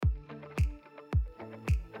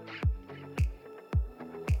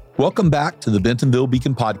Welcome back to the Bentonville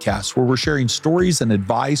Beacon Podcast, where we're sharing stories and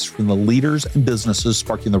advice from the leaders and businesses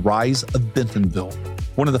sparking the rise of Bentonville,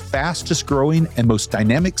 one of the fastest growing and most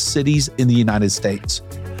dynamic cities in the United States,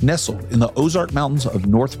 nestled in the Ozark Mountains of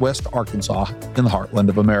Northwest Arkansas in the heartland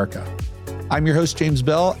of America. I'm your host, James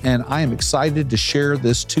Bell, and I am excited to share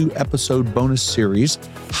this 2-episode bonus series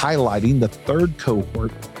highlighting the third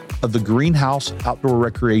cohort of the Greenhouse Outdoor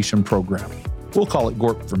Recreation Program. We'll call it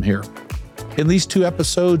GORP from here. In these 2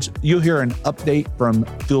 episodes, you'll hear an update from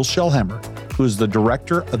Phil Shellhammer, who is the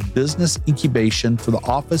Director of Business Incubation for the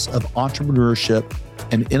Office of Entrepreneurship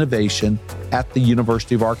and Innovation at the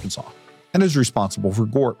University of Arkansas, and is responsible for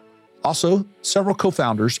GORP. Also, several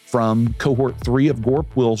co-founders from Cohort 3 of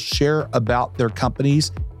GORP will share about their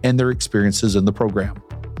companies and their experiences in the program.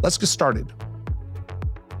 Let's get started.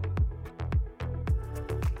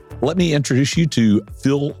 Let me introduce you to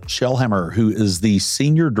Phil Shellhammer, who is the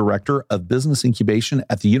Senior Director of Business Incubation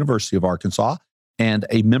at the University of Arkansas and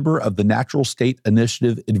a member of the Natural State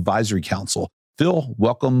Initiative Advisory Council. Phil,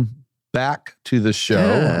 welcome back to the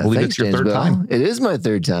show. I believe it's your third time. It is my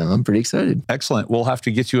third time. I'm pretty excited. Excellent. We'll have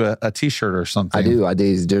to get you a t-shirt or something. I do. I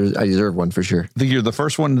deserve one for sure. I think you're the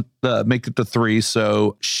first one to make it to 3,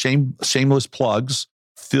 so shameless plugs.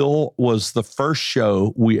 Phil was the first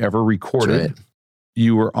show we ever recorded. That's right.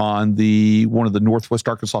 You were on one of the Northwest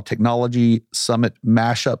Arkansas Technology Summit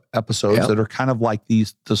mashup episodes that are kind of like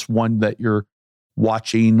this one that you're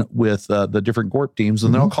watching with the different GORP teams.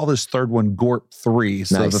 And then I'll call this third one GORP 3.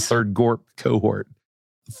 So the third GORP cohort.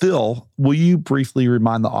 Phil, will you briefly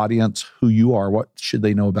remind the audience who you are? What should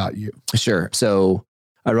they know about you? Sure. So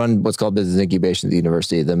I run what's called Business Incubation at the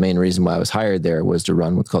university. The main reason why I was hired there was to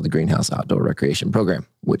run what's called the Greenhouse Outdoor Recreation Program,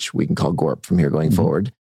 which we can call GORP from here going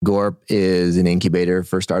forward. GORP is an incubator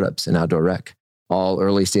for startups in outdoor rec. All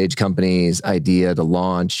early stage companies, idea to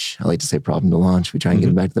launch. I like to say problem to launch. We try and get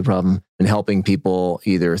them back to the problem, and helping people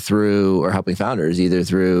helping founders either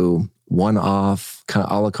through one-off kind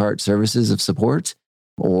of a la carte services of support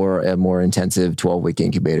or a more intensive 12-week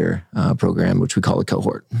incubator program, which we call a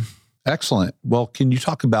cohort. Excellent. Well, can you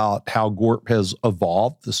talk about how GORP has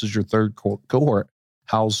evolved? This is your third cohort.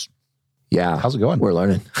 How's it going? We're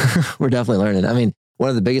learning. We're definitely learning. I mean, one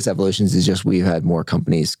of the biggest evolutions is just we've had more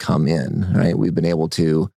companies come in, right? We've been able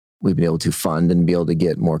to fund and be able to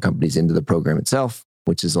get more companies into the program itself,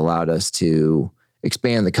 which has allowed us to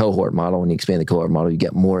expand the cohort model. When you expand the cohort model, you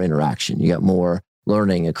get more interaction. You get more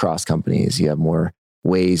learning across companies. You have more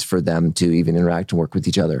ways for them to even interact and work with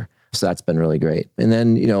each other. So that's been really great. And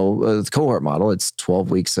then, the cohort model, it's 12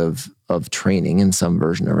 weeks of training in some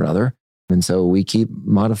version or another. And so we keep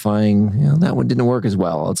modifying, that one didn't work as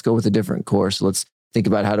well. Let's go with a different course. Let's think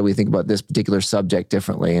about how do we think about this particular subject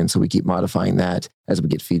differently. And so we keep modifying that as we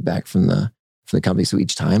get feedback from the company. So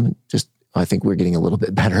each time, I think we're getting a little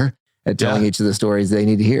bit better at telling each of the stories they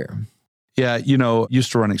need to hear. Yeah,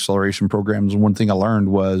 used to run acceleration programs. And one thing I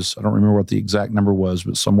learned was, I don't remember what the exact number was,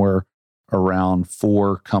 but somewhere around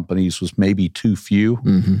 4 companies was maybe too few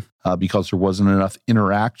because there wasn't enough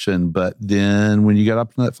interaction. But then when you got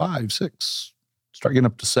up to that 5, 6, start getting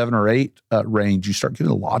up to 7 or 8 range, you start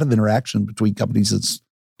getting a lot of interaction between companies. It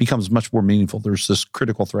becomes much more meaningful. There's this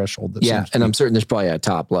critical threshold. And I'm certain there's probably a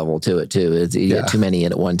top level to it too. You get too many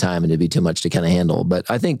in at one time and it'd be too much to kind of handle. But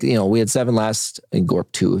I think, we had 7 last in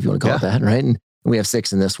GORP 2, if you want to call it that, right? And we have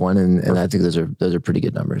 6 in this one. And I think those are pretty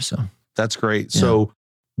good numbers. So that's great. Yeah. So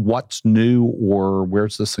what's new, or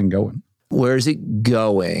where's this thing going? Where's it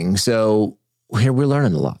going? So here we're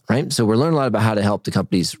learning a lot, right? So we're learning a lot about how to help the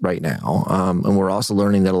companies right now. And we're also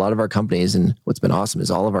learning that a lot of our companies, and what's been awesome is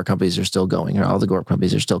all of our companies are still going, or all the GORP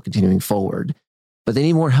companies are still continuing forward, but they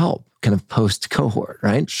need more help kind of post cohort,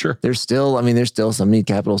 right? Sure. There's still some need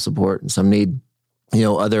capital support and some need,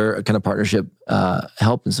 other kind of partnership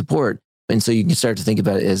help and support. And so you can start to think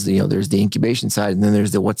about it as, there's the incubation side and then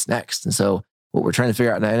there's the what's next. And so what we're trying to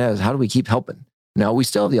figure out now is how do we keep helping? Now, we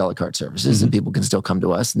still have the a la carte services and people can still come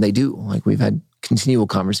to us, and they do. Like, we've had continual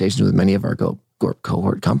conversations with many of our GORP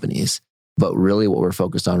cohort companies. But really what we're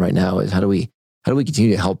focused on right now is how do we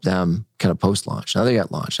continue to help them kind of post-launch? Now they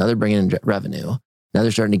got launched. Now they're bringing in revenue. Now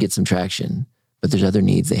they're starting to get some traction, but there's other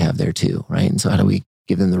needs they have there too, right? And so how do we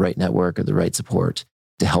give them the right network or the right support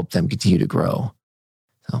to help them continue to grow?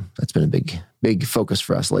 So that's been a big focus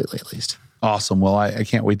for us lately, at least. Awesome. Well, I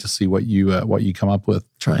can't wait to see what you come up with.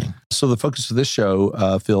 Trying. So the focus of this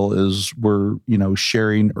show, Phil, is we're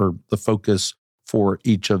sharing, or the focus for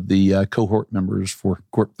each of the cohort members for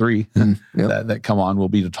GORP 3 that come on will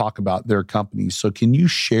be to talk about their companies. So can you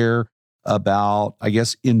share about, I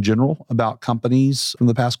guess, in general, about companies from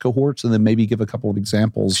the past cohorts, and then maybe give a couple of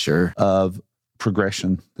examples of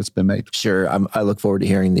progression that's been made. Sure. I look forward to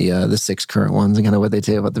hearing the 6 current ones and kind of what they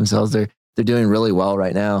say about themselves. They're doing really well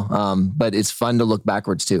right now. But it's fun to look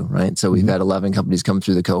backwards too, right? So we've had 11 companies come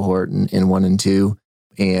through the cohort in 1 and 2.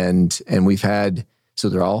 And we've had, so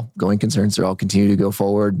they're all going concerns. They're all continue to go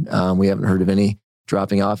forward. We haven't heard of any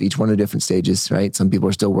dropping off, each one at different stages, right? Some people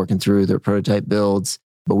are still working through their prototype builds,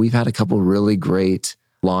 but we've had a couple really great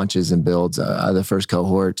launches and builds. The first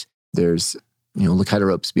cohort, there's, Lakita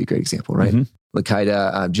Ropes be a great example, right?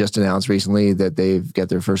 Lakita just announced recently that they've got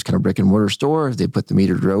their first kind of brick and mortar store. They put the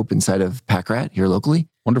metered rope inside of PackRat here locally.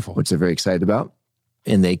 Wonderful. Which they're very excited about.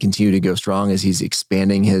 And they continue to go strong as he's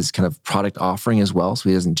expanding his kind of product offering as well. So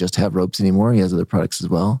he doesn't just have ropes anymore. He has other products as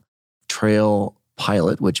well. Trail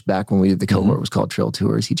Pilot, which back when we did the cohort was called Trail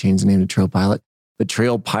Tours. He changed the name to Trail Pilot. But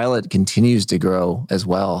Trail Pilot continues to grow as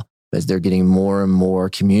well as they're getting more and more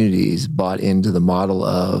communities bought into the model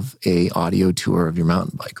of a audio tour of your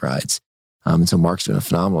mountain bike rides. And so Mark's doing a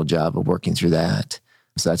phenomenal job of working through that.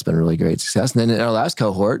 So that's been a really great success. And then in our last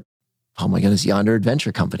cohort, oh my goodness, Yonder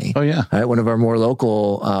Adventure Company. Oh yeah. Right, one of our more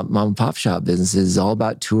local mom and pop shop businesses is all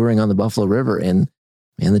about touring on the Buffalo River. And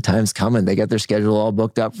man, the time's coming. They got their schedule all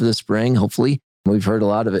booked up for the spring, hopefully. We've heard a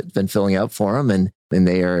lot of it been filling up for them, and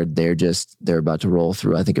they're about to roll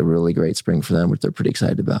through, I think, a really great spring for them, which they're pretty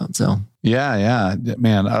excited about. So yeah,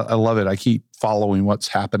 man, I love it. I keep following what's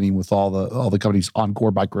happening with all the companies. Encore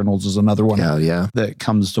Bike Rentals is another one that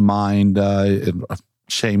comes to mind.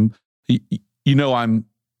 Shame,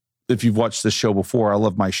 if you've watched this show before, I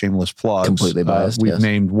love my shameless plugs. Completely biased. We've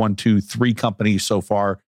named 1, 2, 3 companies so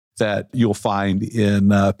far that you'll find in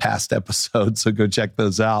past episodes. So go check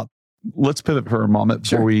those out. Let's pivot for a moment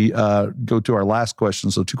before we go to our last question.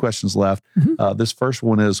 So 2 questions left. This first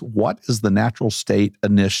one is, what is the Natural State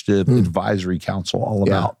Initiative Advisory Council all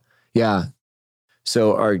about? Yeah.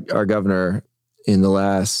 So our governor in the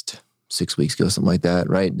last 6 weeks ago, something like that,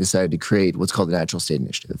 right, decided to create what's called the Natural State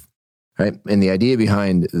Initiative, right? And the idea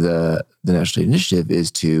behind the Natural State Initiative is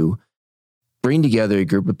to bring together a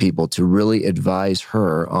group of people to really advise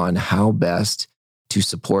her on how best to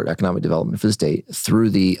support economic development for the state through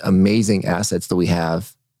the amazing assets that we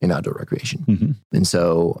have in outdoor recreation. And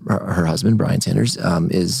so her husband, Brian Sanders,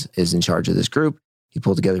 is in charge of this group. He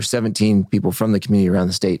pulled together 17 people from the community around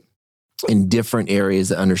the state in different areas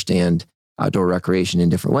that understand outdoor recreation in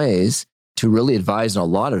different ways to really advise on a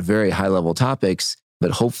lot of very high-level topics,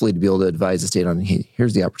 but hopefully to be able to advise the state on, hey,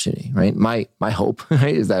 here's the opportunity, right? My hope,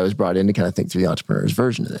 right, is that I was brought in to kind of think through the entrepreneur's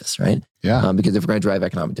version of this, right? Yeah. Because if we're going to drive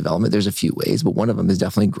economic development, there's a few ways, but one of them is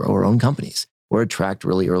definitely grow our own companies or attract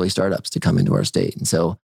really early startups to come into our state. And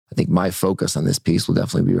so I think my focus on this piece will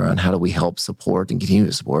definitely be around how do we help support and continue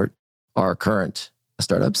to support our current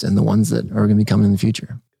startups and the ones that are going to be coming in the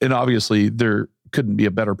future. And obviously there couldn't be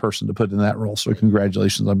a better person to put in that role. So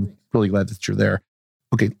congratulations. I'm really glad that you're there.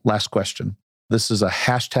 Okay, last question. This is a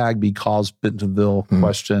 #BecauseBentonville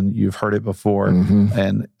question. You've heard it before,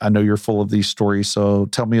 and I know you're full of these stories. So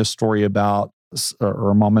tell me a story about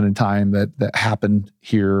or a moment in time that happened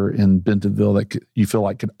here in Bentonville that you feel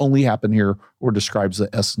like could only happen here or describes the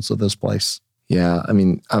essence of this place. Yeah, I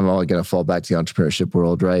mean, I'm all going to fall back to the entrepreneurship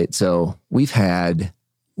world, right? So we've had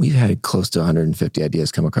close to 150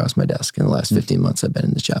 ideas come across my desk in the last 15 months I've been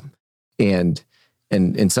in this job. And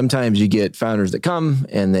sometimes you get founders that come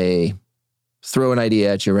and they throw an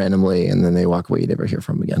idea at you randomly and then they walk away. You never hear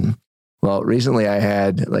from them again. Well, recently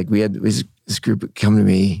we had this group come to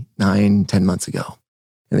me 9-10 months ago,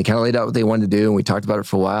 and they kind of laid out what they wanted to do. And we talked about it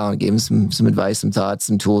for a while and gave them some advice, some thoughts,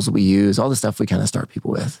 some tools that we use, all the stuff we kind of start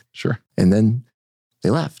people with. Sure. And then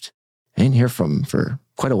they left. I didn't hear from them for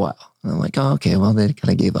quite a while. And I'm like, oh, okay, well, they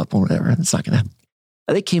kind of gave up on whatever. It's not going to happen.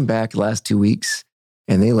 They came back the last 2 weeks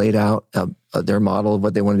and they laid out their model of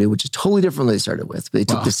what they want to do, which is totally different than they started with. But they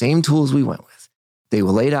took the same tools we went with. They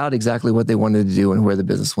laid out exactly what they wanted to do and where the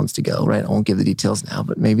business wants to go, right? I won't give the details now,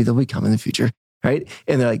 but maybe they'll become in the future, right?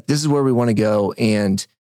 And they're like, this is where we want to go. And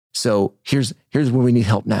so here's where we need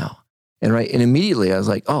help now. And immediately I was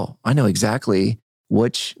like, oh, I know exactly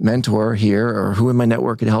which mentor here or who in my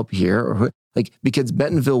network could help here or who, because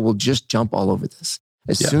Bentonville will just jump all over this.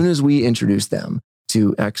 As soon as we introduce them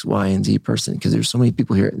to X, Y, and Z person, because there's so many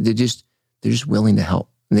people here, they're just willing to help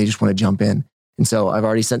and they just want to jump in. And so I've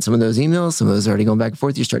already sent some of those emails. Some of those are already going back and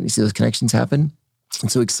forth. You're starting to see those connections happen.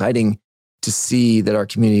 It's so exciting to see that our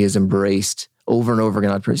community has embraced over and over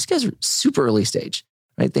again. These guys are super early stage,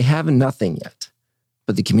 right? They have nothing yet,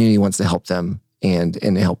 but the community wants to help them and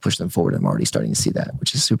help push them forward. I'm already starting to see that,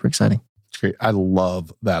 which is super exciting. It's great. I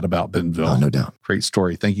love that about Bentonville. Oh, no doubt. Great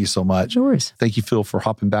story. Thank you so much. No worries. Thank you, Phil, for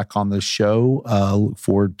hopping back on the show. Look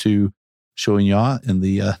forward to showing you in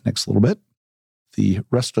the next little bit. the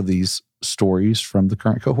rest of these stories from the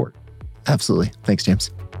current cohort. Absolutely. Thanks,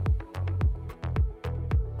 James.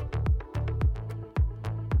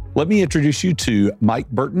 Let me introduce you to Mike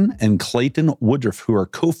Burton and Clayton Woodruff, who are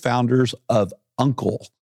co-founders of Uncle.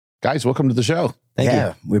 Guys, welcome to the show. Thank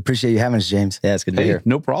you. We appreciate you having us, James. Yeah, it's good to be here.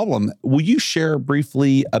 No problem. Will you share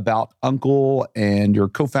briefly about Uncle and your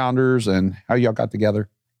co-founders and how y'all got together?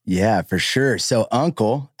 Yeah, for sure. So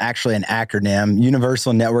Uncle, actually an acronym,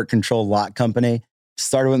 Universal Network Control Lock Company,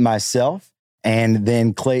 started with myself and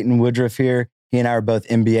then Clayton Woodruff here. He and I are both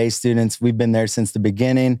MBA students. We've been there since the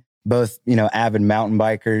beginning, both, avid mountain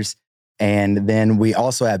bikers. And then we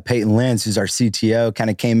also have Peyton Lenz, who's our CTO, kind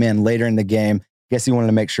of came in later in the game. Guess he wanted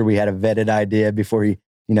to make sure we had a vetted idea before he,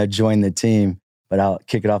 joined the team. But I'll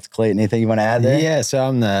kick it off to Clayton. Anything you want to add there? Yeah, so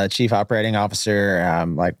I'm the Chief Operating Officer.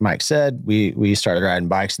 Like Mike said, we started riding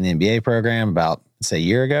bikes in the MBA program about, say, a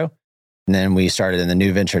year ago. And then we started in the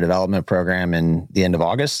new venture development program in the end of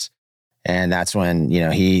August. And that's when,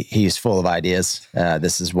 he's full of ideas.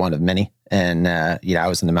 This is one of many. And, I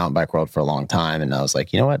was in the mountain bike world for a long time. And I was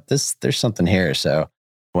like, you know what, there's something here. So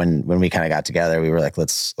when we kind of got together, we were like,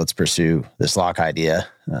 let's pursue this lock idea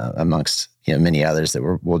amongst many others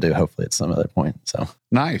that we'll do hopefully at some other point. So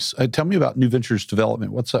nice. Tell me about New Ventures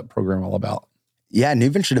Development. What's that program all about? Yeah, New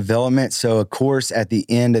Venture Development. So a course at the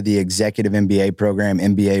end of the executive MBA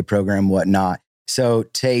program, whatnot. So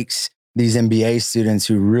takes these MBA students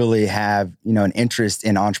who really have, an interest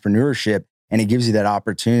in entrepreneurship, and it gives you that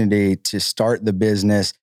opportunity to start the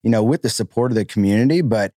business, with the support of the community.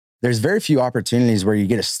 But there's very few opportunities where you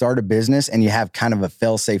get to start a business and you have kind of a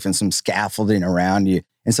fail-safe and some scaffolding around you.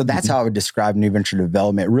 And so that's how I would describe New Venture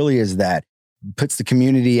Development. It really is that puts the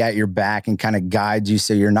community at your back and kind of guides you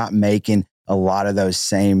so you're not making a lot of those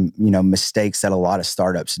same, mistakes that a lot of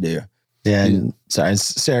startups do. Yeah. And sorry,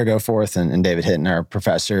 Sarah Goforth and David Hinton, our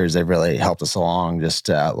professors, they've really helped us along. Just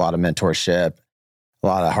a lot of mentorship, a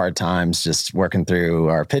lot of hard times, just working through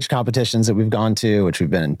our pitch competitions that we've gone to, which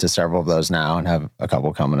we've been to several of those now and have a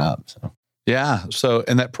couple coming up. So. Yeah. So,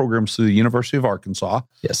 and that program's through the University of Arkansas.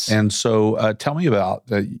 Yes. And so tell me about,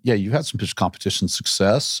 you've had some pitch competition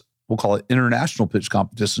success. We'll call it international pitch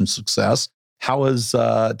competition success. Tell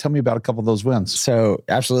me about a couple of those wins. So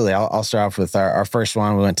absolutely. I'll start off with our first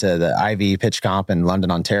one. We went to the Ivy Pitch Comp in London,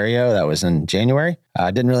 Ontario. That was in January. I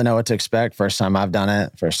didn't really know what to expect. First time I've done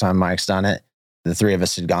it. First time Mike's done it. The three of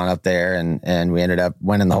us had gone up there and we ended up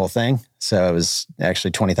winning the whole thing. So it was actually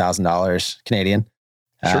 $20,000 Canadian.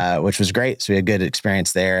 Sure. Which was great. So we had good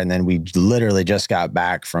experience there. And then we literally just got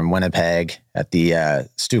back from Winnipeg at the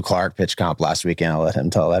Stu Clark Pitch Comp last weekend. I'll let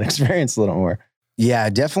him tell that experience a little more.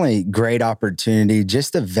 Yeah, definitely great opportunity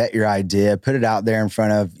just to vet your idea, put it out there in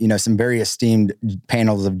front of, some very esteemed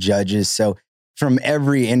panels of judges. So from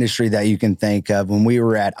every industry that you can think of, when we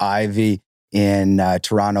were at Ivy in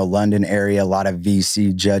Toronto, London area, a lot of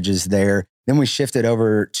VC judges there. Then we shifted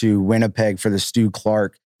over to Winnipeg for the Stu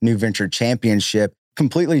Clark New Venture Championship.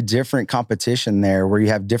 Completely different competition there where you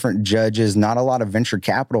have different judges, not a lot of venture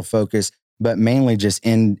capital focus, but mainly just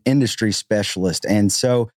in industry specialists. And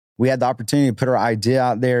so we had the opportunity to put our idea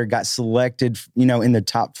out there, got selected, in the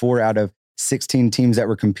top 4 out of 16 teams that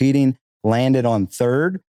were competing, landed on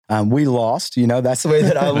 3rd. We lost, that's the way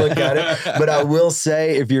that I look at it. But I will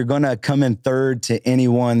say, if you're going to come in 3rd to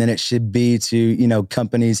anyone, then it should be to,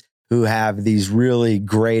 companies who have these really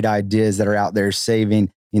great ideas that are out there saving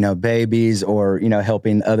babies or,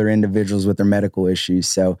 helping other individuals with their medical issues.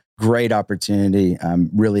 So great opportunity,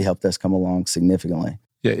 really helped us come along significantly.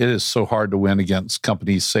 Yeah, it is so hard to win against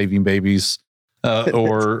companies saving babies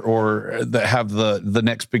or that have the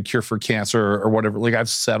next big cure for cancer or whatever. Like I've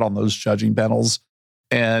sat on those judging panels,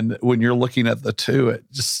 and when you're looking at the two, it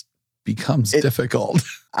just becomes difficult.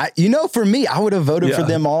 For me, I would have voted for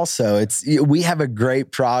them also. We have a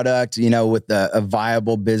great product, with a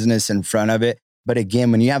viable business in front of it. But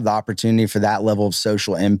again, when you have the opportunity for that level of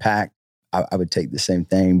social impact, I would take the same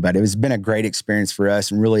thing. But it has been a great experience for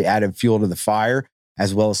us and really added fuel to the fire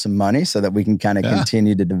as well as some money so that we can kind of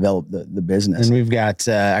continue to develop the business. And we've got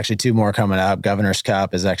actually 2 more coming up. Governor's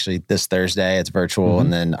Cup is actually this Thursday. It's virtual.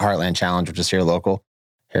 And then Heartland Challenge, which is here local,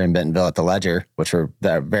 here in Bentonville at the Ledger, which we're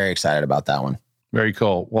very excited about that one. Very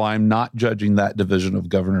cool. Well, I'm not judging that division of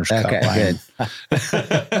Governor's Cup. Okay, good.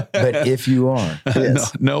 But if you are,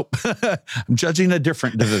 yes. Nope. I'm judging a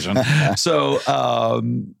different division. So,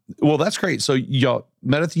 well, that's great. So y'all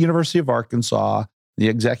met at the University of Arkansas, the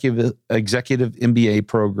executive MBA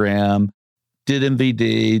program, did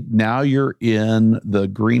MVD. Now you're in the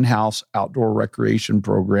Greenhouse Outdoor Recreation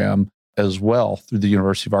program as well through the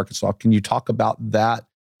University of Arkansas. Can you talk about that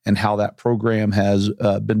and how that program has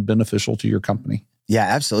been beneficial to your company? Yeah,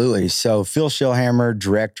 absolutely. So Phil Shellhammer,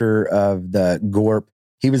 director of the GORP,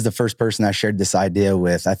 he was the first person I shared this idea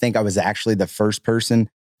with. I think I was actually the first person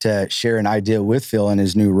to share an idea with Phil in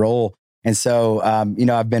his new role. And so,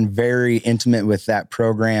 I've been very intimate with that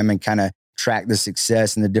program and kind of track the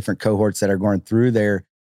success and the different cohorts that are going through there.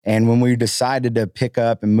 And when we decided to pick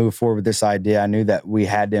up and move forward with this idea, I knew that we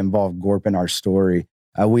had to involve GORP in our story.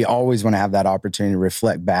 We always want to have that opportunity to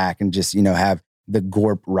reflect back and just, have the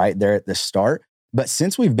GORP right there at the start. But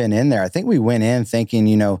since we've been in there, I think we went in thinking,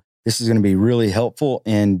 this is going to be really helpful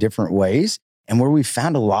in different ways. And where we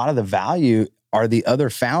found a lot of the value are the other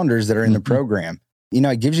founders that are in the program.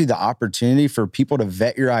 It gives you the opportunity for people to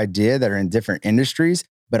vet your idea that are in different industries,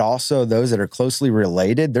 but also those that are closely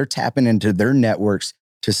related. They're tapping into their networks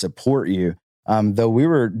to support you. Though we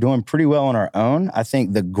were doing pretty well on our own, I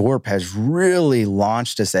think the GORP has really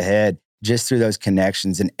launched us ahead just through those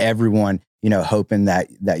connections and everyone, hoping that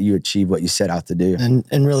you achieve what you set out to do.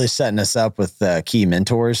 And really setting us up with key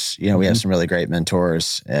mentors. We have some really great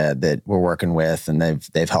mentors that we're working with, and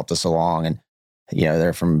they've helped us along. And,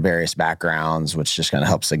 they're from various backgrounds, which just kind of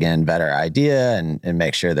helps, again, vet our idea and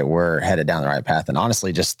make sure that we're headed down the right path. And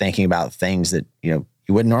honestly, just thinking about things that, you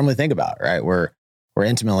wouldn't normally think about, right? We're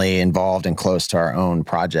intimately involved and close to our own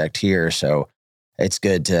project here. So it's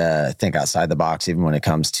good to think outside the box, even when it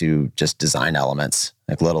comes to just design elements,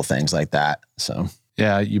 like little things like that. So,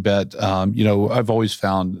 yeah, you bet. I've always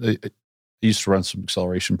found, I used to run some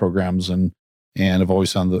acceleration programs and I've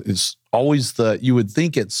always found that it's always you would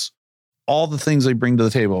think it's all the things they bring to the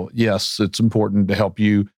table. Yes, it's important to help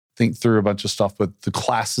you think through a bunch of stuff, but the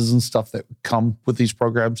classes and stuff that come with these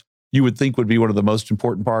programs, you would think would be one of the most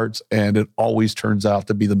important parts. And it always turns out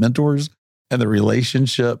to be the mentors and the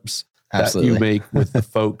relationships that you make with the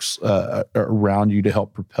folks around you to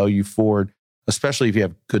help propel you forward, especially if you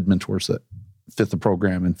have good mentors that fit the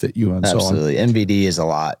program and fit you and Absolutely. so on. NVD is a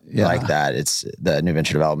lot like that. It's the new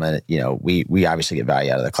venture development. We obviously get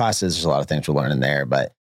value out of the classes. There's a lot of things we're learning there,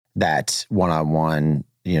 but that one-on-one,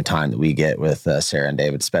 time that we get with Sarah and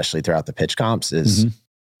David, especially throughout the pitch comps is,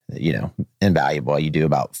 invaluable. You do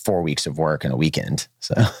about 4 weeks of work in a weekend.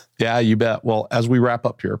 So yeah, you bet. Well, as we wrap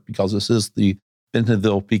up here, because this is the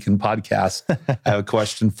Bentonville Beacon podcast, I have a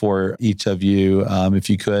question for each of you. If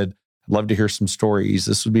you could, I'd love to hear some stories.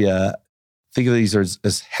 This would be think of these as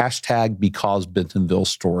hashtag because Bentonville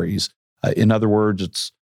stories. In other words,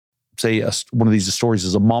 it's say one of these stories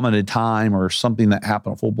is a moment in time or something that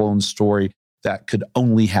happened, a full-blown story that could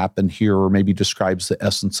only happen here or maybe describes the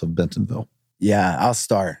essence of Bentonville. Yeah, I'll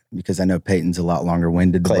start because I know Peyton's a lot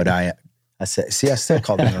longer-winded than what I said. See, I still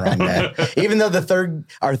called him the wrong name. Even though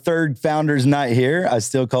our third founder's not here, I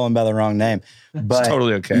still call him by the wrong name. But it's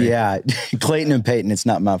totally okay. Yeah, Clayton and Peyton, it's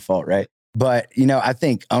not my fault, right? But, I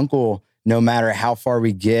think Uncle, no matter how far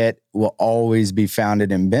we get, will always be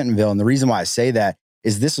founded in Bentonville. And the reason why I say that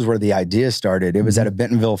is this is where the idea started. It was at a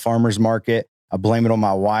Bentonville farmer's market. I blame it on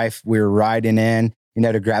my wife. We were riding in,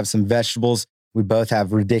 to grab some vegetables. We both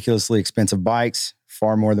have ridiculously expensive bikes,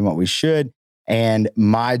 far more than what we should. And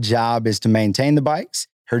my job is to maintain the bikes.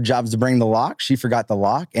 Her job is to bring the lock. She forgot the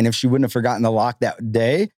lock. And if she wouldn't have forgotten the lock that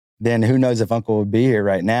day, then who knows if Uncle would be here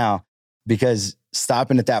right now. Because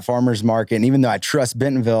stopping at that farmer's market, and even though I trust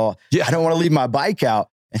Bentonville, I don't want to leave my bike out.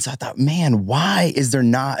 And so I thought, man, why is there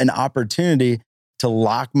not an opportunity to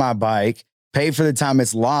lock my bike, pay for the time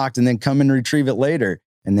it's locked, and then come and retrieve it later?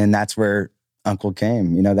 And then that's where Uncle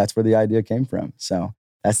came. That's where the idea came from. So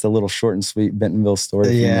that's the little short and sweet Bentonville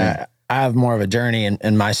story. Yeah. I have more of a journey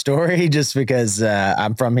in my story just because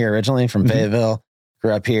I'm from here originally, from Fayetteville,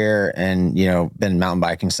 grew up here and, been mountain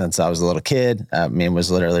biking since I was a little kid.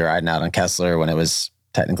 Was literally riding out on Kessler when it was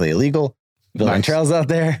technically illegal, building trails out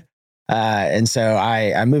there. And so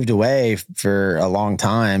I moved away for a long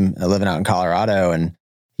time, living out in Colorado, and,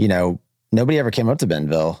 nobody ever came up to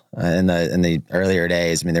Bentonville in the earlier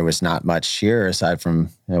days. There was not much here aside from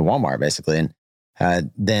Walmart, basically.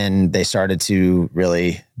 And then they started to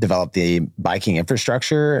really develop the biking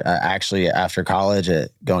infrastructure. Actually, after college,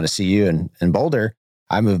 going to CU in Boulder,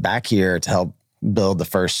 I moved back here to help build the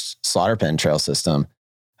first slaughter pen trail system,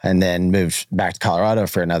 and then moved back to Colorado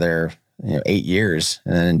for another 8 years.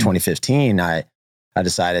 And then in 2015, I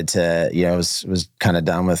decided to, was kind of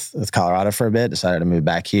done with Colorado for a bit, decided to move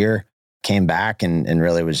back here, came back and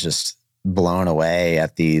really was just blown away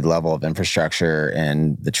at the level of infrastructure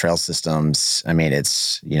and the trail systems.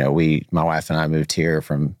 It's, my wife and I moved here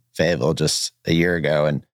from Fayetteville just a year ago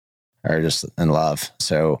and are just in love.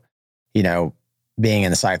 So, being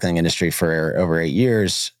in the cycling industry for over 8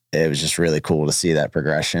 years, it was just really cool to see that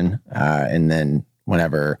progression. And then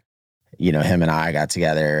whenever, him and I got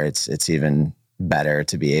together, it's even better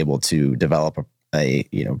to be able to develop a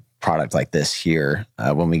product like this here,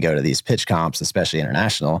 when we go to these pitch comps, especially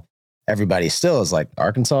international, everybody still is like,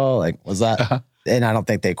 Arkansas, like, what's that? And I don't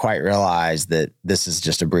think they quite realize that this is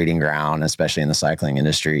just a breeding ground, especially in the cycling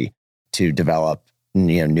industry, to develop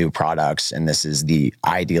new products. And this is the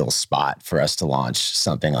ideal spot for us to launch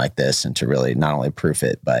something like this and to really not only proof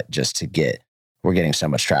it, but just we're getting so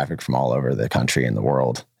much traffic from all over the country and the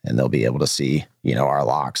world. And they'll be able to see, our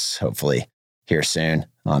locks, hopefully here soon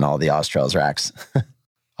on all the Austrails racks.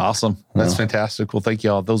 Awesome. That's fantastic. Well, thank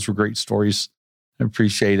you all. Those were great stories. I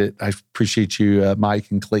appreciate it. I appreciate you,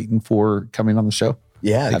 Mike and Clayton, for coming on the show.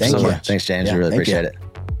 Yeah, Absolutely. Thank you. Thanks, James. We really appreciate it.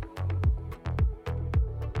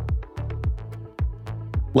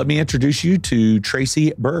 Let me introduce you to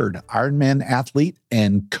Tracy Bird, Ironman athlete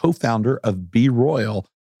and co-founder of Be Royal.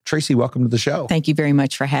 Tracy, welcome to the show. Thank you very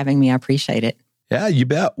much for having me. I appreciate it. Yeah, you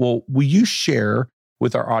bet. Well, will you share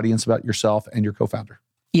with our audience about yourself and your co-founder?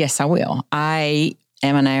 Yes, I will. I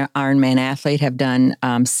am an Ironman athlete, have done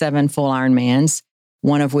 7 full Ironmans,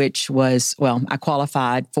 one of which was, I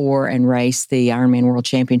qualified for and raced the Ironman World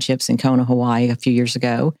Championships in Kona, Hawaii a few years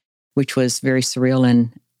ago, which was very surreal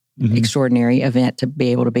and extraordinary event to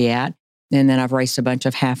be able to be at. And then I've raced a bunch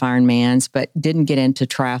of half Ironmans, but didn't get into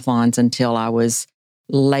triathlons until I was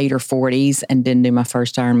later 40s and didn't do my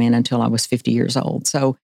first Ironman until I was 50 years old.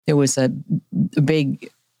 So there was a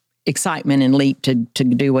big excitement and leap to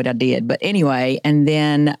do what I did. But anyway, and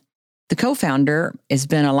then the co-founder has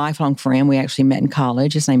been a lifelong friend. We actually met in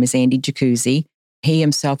college. His name is Andy Jacuzzi. He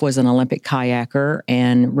himself was an Olympic kayaker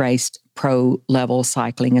and raced pro level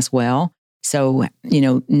cycling as well. So,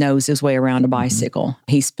 knows his way around a bicycle.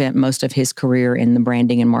 He spent most of his career in the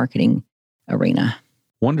branding and marketing arena.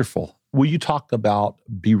 Wonderful. Will you talk about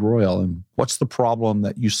Be Royal and what's the problem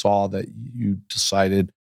that you saw that you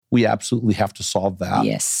decided we absolutely have to solve that?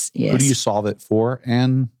 Yes. Who do you solve it for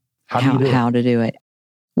and how do you do it? How to do it?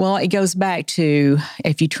 Well, it goes back to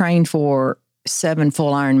if you train for 7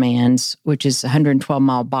 full Ironmans, which is a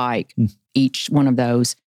 112-mile bike, each one of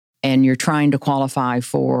those, and you're trying to qualify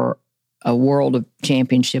for a world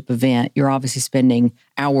championship event, you're obviously spending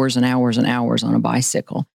hours and hours and hours on a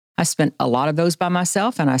bicycle. I spent a lot of those by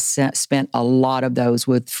myself, and I spent a lot of those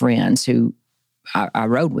with friends who I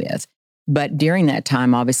rode with. But during that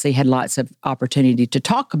time, obviously, had lots of opportunity to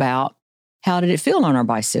talk about how did it feel on our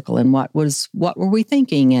bicycle and what were we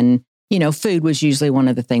thinking? And, food was usually one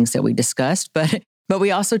of the things that we discussed. But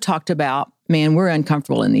we also talked about, man, we're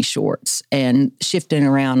uncomfortable in these shorts and shifting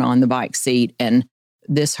around on the bike seat and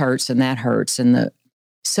this hurts and that hurts.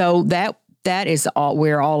 So that is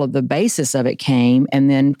where all of the basis of it came. And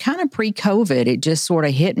then kind of pre-COVID, it just sort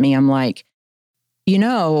of hit me. I'm like,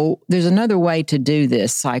 there's another way to do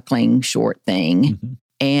this cycling short thing.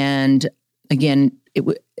 And again,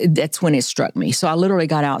 that's when it struck me. So I literally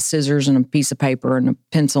got out scissors and a piece of paper and a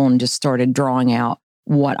pencil and just started drawing out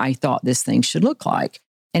what I thought this thing should look like.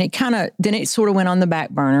 And then it sort of went on the back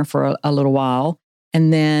burner for a little while.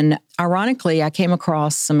 And then ironically, I came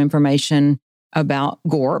across some information about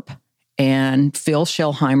Gorp and Phil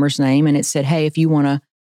Schellheimer's name. And it said, hey, if you want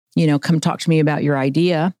to, come talk to me about your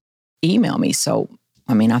idea, email me. So,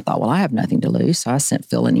 I thought, well, I have nothing to lose. So I sent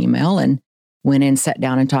Phil an email and went in, sat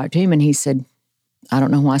down and talked to him. And he said, I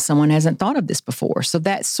don't know why someone hasn't thought of this before. So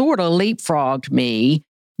that sort of leapfrogged me.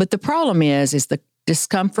 But the problem is the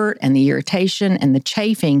discomfort and the irritation and the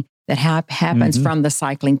chafing that happens from the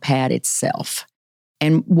cycling pad itself.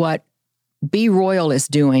 And what Be Royal is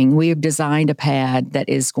doing, we have designed a pad that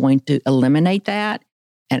is going to eliminate that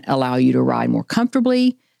and allow you to ride more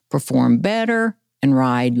comfortably, perform better, and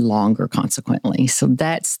ride longer consequently. So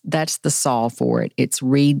that's the solve for it. It's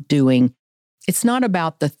redoing. It's not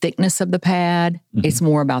about the thickness of the pad. It's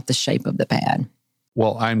more about the shape of the pad.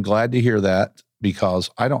 Well, I'm glad to hear that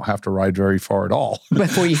because I don't have to ride very far at all.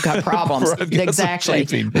 Before you've got problems.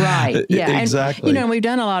 Exactly. Right. Yeah. Exactly. And, we've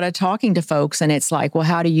done a lot of talking to folks and it's like, well,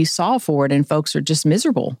 how do you solve for it? And folks are just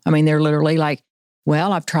miserable. They're literally like,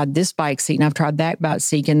 well, I've tried this bike seat and I've tried that bike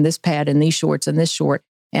seat and this pad and these shorts and this short.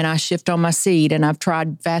 And I shift on my seat and I've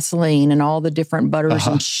tried Vaseline and all the different butters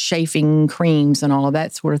and chafing creams and all of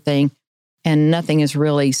that sort of thing. And nothing is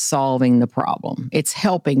really solving the problem. It's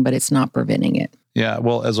helping, but it's not preventing it. Yeah,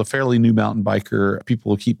 well, as a fairly new mountain biker, people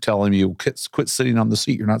will keep telling me, quit sitting on the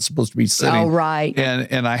seat. You're not supposed to be sitting. Oh, right.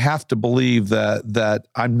 And I have to believe that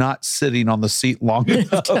I'm not sitting on the seat long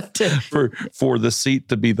enough for the seat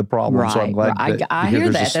to be the problem. Right. So I'm glad I hear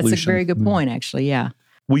that. That's a very good point, actually. Yeah.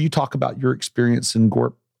 Will you talk about your experience in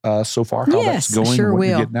Gorp so far? How that's going sure and what will.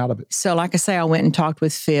 you're getting out of it? So like I say, I went and talked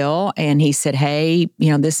with Phil and he said, hey,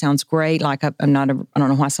 this sounds great. Like I don't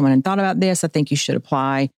know why someone hadn't thought about this. I think you should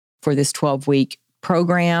apply for this 12-week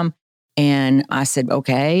program. And I said,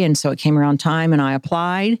 okay. And so it came around time and I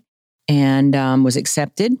applied and was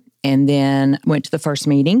accepted. And then went to the first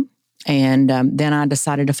meeting. And then I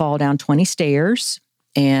decided to fall down 20 stairs.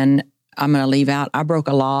 And I'm going to leave out, I broke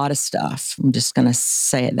a lot of stuff. I'm just going to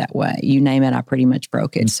say it that way. You name it, I pretty much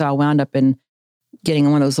broke it. So I wound up in getting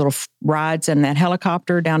on one of those little rides in that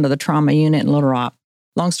helicopter down to the trauma unit in Little Rock.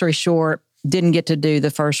 Long story short, didn't get to do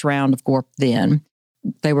the first round of GORP then.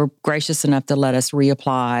 They were gracious enough to let us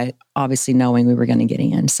reapply, obviously knowing we were going to get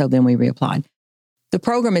in. So then we reapplied. The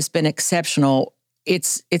program has been exceptional.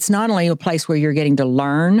 It's not only a place where you're getting to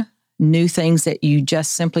learn new things that you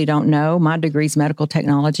just simply don't know. My degree is medical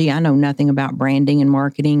technology. I know nothing about branding and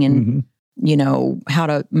marketing and, how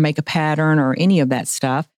to make a pattern or any of that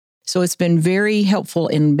stuff. So it's been very helpful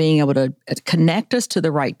in being able to connect us to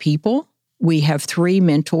the right people. We have 3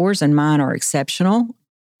 mentors and mine are exceptional.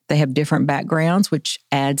 They have different backgrounds, which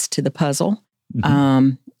adds to the puzzle.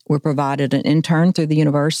 We're provided an intern through the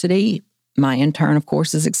university. My intern, of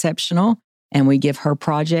course, is exceptional. And we give her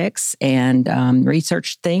projects and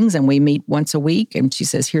research things. And we meet once a week. And she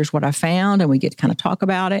says, here's what I found. And we get to kind of talk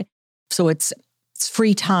about it. So it's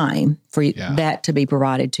free time for that to be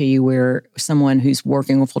provided to you, where someone who's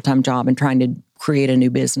working a full-time job and trying to create a new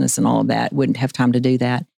business and all of that wouldn't have time to do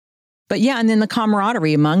that. But and then the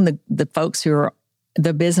camaraderie among the folks who are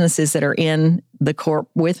the businesses that are in the corp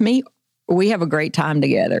with me, we have a great time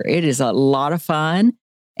together. It is a lot of fun.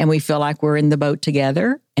 And we feel like we're in the boat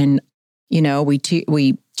together. And, we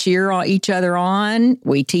cheer each other on.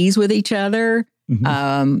 We tease with each other.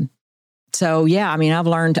 So,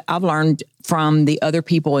 I've learned from the other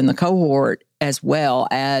people in the cohort as well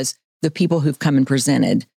as the people who've come and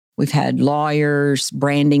presented. We've had lawyers,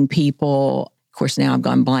 branding people. Of course, now I've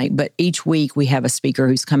gone blank, but each week we have a speaker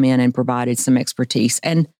who's come in and provided some expertise.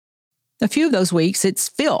 And a few of those weeks, it's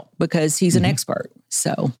Phil because he's an expert.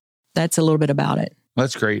 So that's a little bit about it.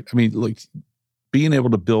 That's great. I mean, like being able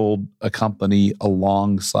to build a company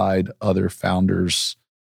alongside other founders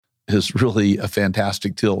is really a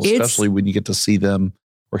fantastic deal, especially when you get to see them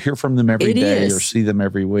or hear from them every day or see them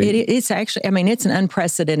every week. It's actually, it's an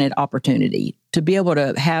unprecedented opportunity to be able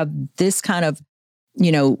to have this kind of,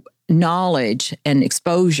 knowledge and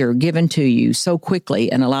exposure given to you so quickly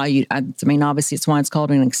and allow you, obviously it's why it's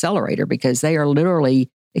called an accelerator, because they are literally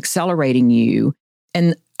accelerating you.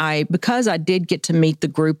 And because I did get to meet the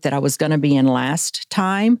group that I was going to be in last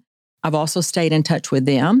time, I've also stayed in touch with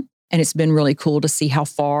them. And it's been really cool to see how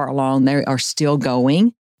far along they are still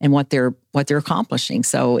going and what they're accomplishing.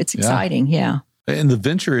 So it's exciting. Yeah. And the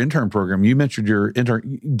venture intern program, you mentioned your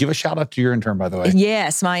intern. Give a shout out to your intern, by the way.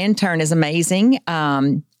 Yes, my intern is amazing.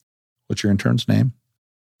 What's your intern's name?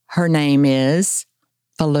 Her name is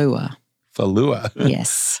Falua. Falua.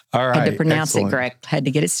 Yes. All right. Had to pronounce it correct. Had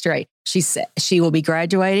to get it straight. She will be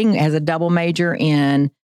graduating as a double major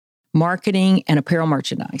in marketing and apparel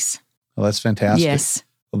merchandise. Well, that's fantastic. Yes.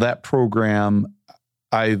 Well, that program,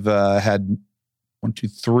 I've had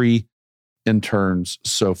 3 interns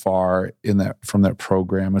so far from that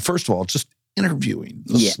program. And first of all, just interviewing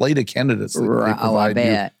the slate of candidates that they provide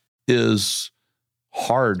you is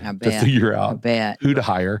hard to figure out who to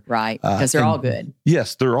hire. Right. Because they're all good.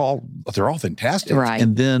 Yes, they're all fantastic. Right.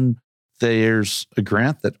 And then there's a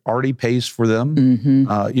grant that already pays for them.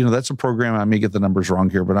 That's a program, I may get the numbers wrong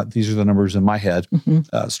here, but these are the numbers in my head.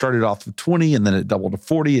 Started off with 20 and then it doubled to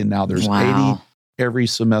 40 and now there's 80 every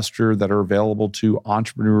semester that are available to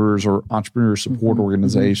entrepreneurs or entrepreneur support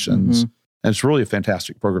organizations. And it's really a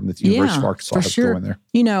fantastic program that the University of Arkansas has going there.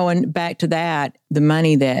 And back to that, the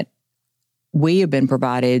money that we have been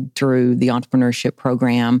provided through the entrepreneurship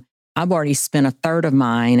program, I've already spent 1/3 of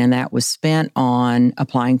mine, and that was spent on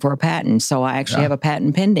applying for a patent. So I actually have a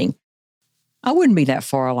patent pending. I wouldn't be that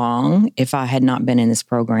far along if I had not been in this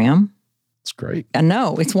program. It's great. I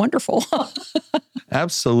know. It's wonderful.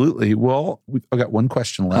 Absolutely. Well, I've got one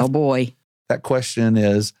question left. Oh, boy. That question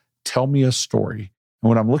is, tell me a story. And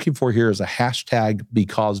what I'm looking for here is a hashtag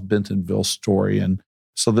because Bentonville story. And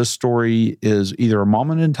so this story is either a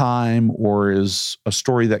moment in time or is a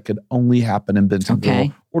story that could only happen in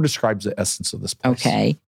Bentonville or describes the essence of this place.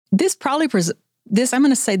 Okay. This probably, I'm going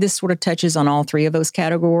to say this sort of touches on all 3 of those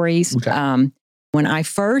categories. Okay. When I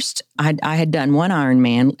first, I had done one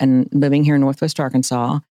Ironman and living here in Northwest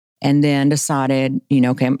Arkansas, and then decided,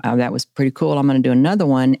 that was pretty cool. I'm going to do another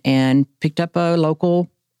one, and picked up a local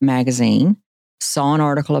magazine, saw an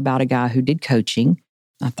article about a guy who did coaching.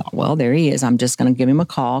 I thought, well, there he is. I'm just going to give him a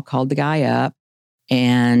call, called the guy up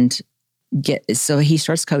and so he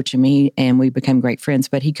starts coaching me and we became great friends,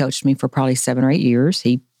 but he coached me for probably 7 or 8 years.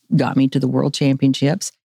 He got me to the world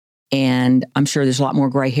championships. And I'm sure there's a lot more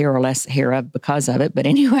gray hair or less hair of because of it. But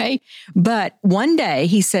anyway, but one day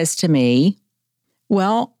he says to me,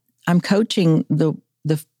 well, I'm coaching the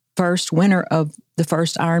first winner of the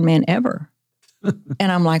first Ironman ever.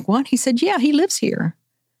 And I'm like, what? He said, yeah, he lives here.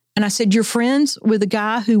 And I said, you're friends with the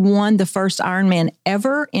guy who won the first Ironman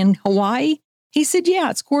ever in Hawaii? He said, yeah,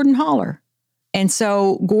 it's Gordon Holler. And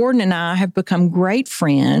so Gordon and I have become great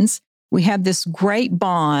friends. We have this great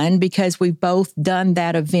bond because we've both done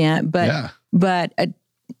that event. But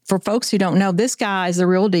for folks who don't know, this guy is the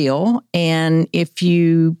real deal. And if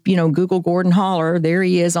you Google Gordon Holler, there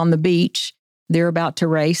he is on the beach. They're about to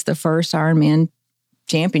race the first Ironman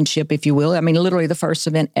championship, if you will. I mean, literally the first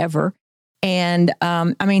event ever. And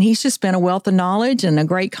he's just been a wealth of knowledge and a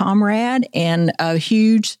great comrade and a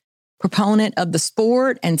huge proponent of the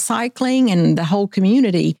sport and cycling and the whole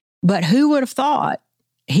community. But who would have thought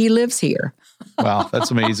he lives here? Wow, that's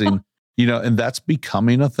amazing. And that's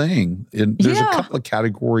becoming a thing. And there's a couple of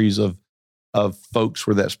categories of folks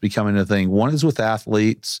where that's becoming a thing. One is with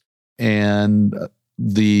athletes, and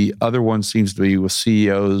the other one seems to be with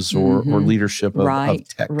CEOs or leadership of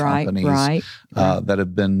tech companies that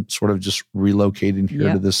have been sort of just relocating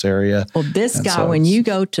here to this area. Well, this guy, when you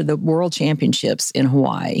go to the World Championships in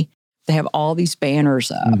Hawaii, they have all these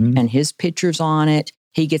banners up and his picture's on it.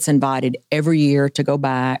 He gets invited every year to go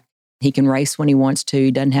back. He can race when he wants to.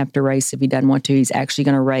 He doesn't have to race if he doesn't want to. He's actually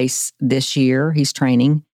going to race this year. He's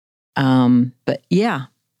training. But yeah,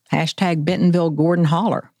 hashtag Bentonville Gordon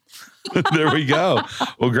Holler. There we go.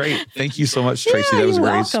 Well, great. Thank you so much, Tracy. That was a great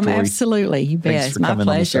welcome. story. Absolutely. You bet. It's my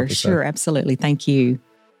pleasure. Sure. Absolutely. Thank you.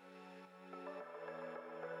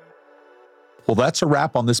 Well, that's a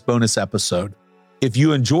wrap on this bonus episode. If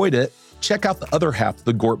you enjoyed it, check out the other half of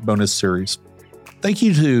the GORT bonus series. Thank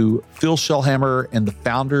you to Phil Shellhammer and the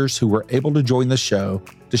founders who were able to join the show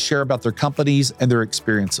to share about their companies and their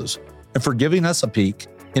experiences, and for giving us a peek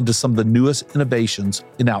into some of the newest innovations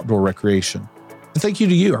in outdoor recreation. And thank you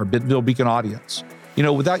to you, our Bentonville Beacon audience.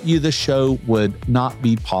 Without you, this show would not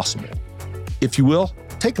be possible. If you will,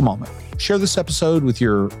 take a moment, share this episode with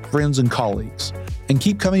your friends and colleagues, and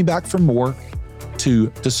keep coming back for more to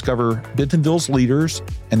discover Bentonville's leaders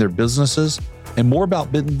and their businesses, and more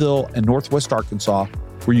about Bentonville and Northwest Arkansas,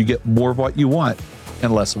 where you get more of what you want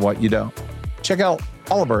and less of what you don't. Check out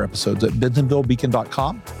all of our episodes at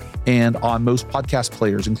bentonvillebeacon.com and on most podcast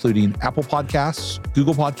players, including Apple Podcasts,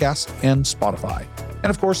 Google Podcasts, and Spotify.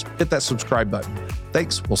 And of course, hit that subscribe button.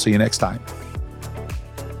 Thanks. We'll see you next time.